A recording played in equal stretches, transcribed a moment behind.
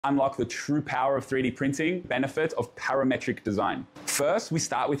unlock the true power of 3D printing, benefits of parametric design. First, we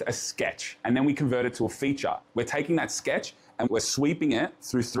start with a sketch, and then we convert it to a feature. We're taking that sketch and we're sweeping it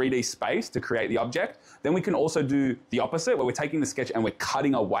through 3D space to create the object. Then we can also do the opposite, where we're taking the sketch and we're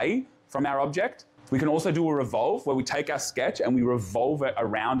cutting away from our object. We can also do a revolve, where we take our sketch and we revolve it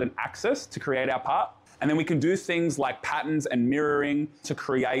around an axis to create our part. And then we can do things like patterns and mirroring to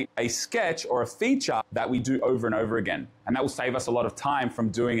create a sketch or a feature that we do over and over again. And that will save us a lot of time from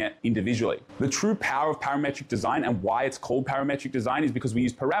doing it individually. The true power of parametric design and why it's called parametric design is because we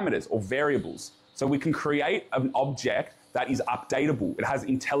use parameters or variables. So we can create an object that is updatable. It has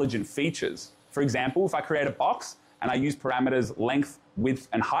intelligent features. For example, if I create a box and I use parameters length, width,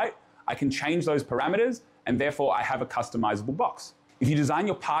 and height, I can change those parameters and therefore I have a customizable box. If you design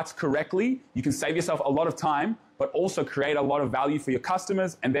your parts correctly, you can save yourself a lot of time, but also create a lot of value for your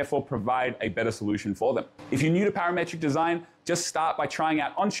customers and therefore provide a better solution for them. If you're new to parametric design, just start by trying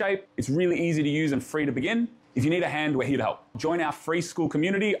out Onshape. It's really easy to use and free to begin. If you need a hand, we're here to help. Join our free school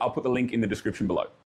community. I'll put the link in the description below.